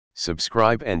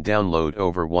Subscribe and download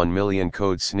over 1 million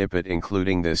code snippet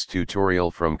including this tutorial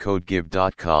from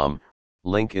codegive.com,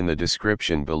 link in the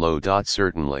description below.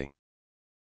 Certainly.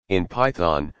 In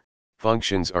Python,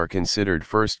 functions are considered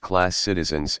first-class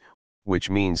citizens, which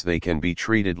means they can be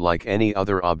treated like any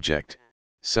other object,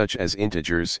 such as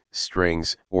integers,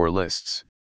 strings, or lists.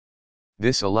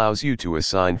 This allows you to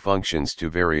assign functions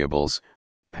to variables,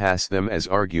 pass them as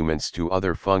arguments to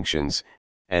other functions,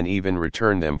 and even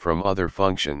return them from other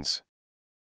functions.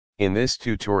 In this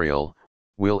tutorial,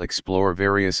 we'll explore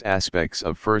various aspects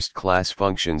of first-class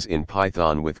functions in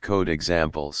Python with code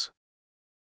examples.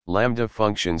 Lambda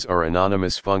functions are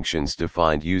anonymous functions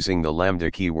defined using the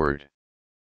Lambda keyword.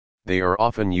 They are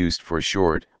often used for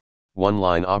short,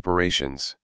 one-line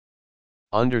operations.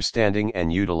 Understanding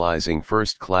and utilizing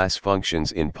first-class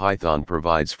functions in Python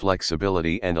provides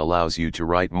flexibility and allows you to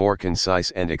write more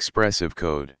concise and expressive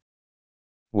code.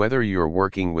 Whether you're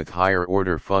working with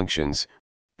higher-order functions,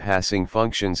 passing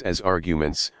functions as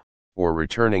arguments, or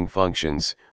returning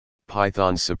functions,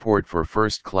 Python's support for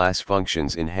first-class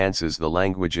functions enhances the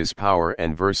language's power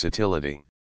and versatility.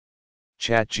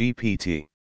 ChatGPT.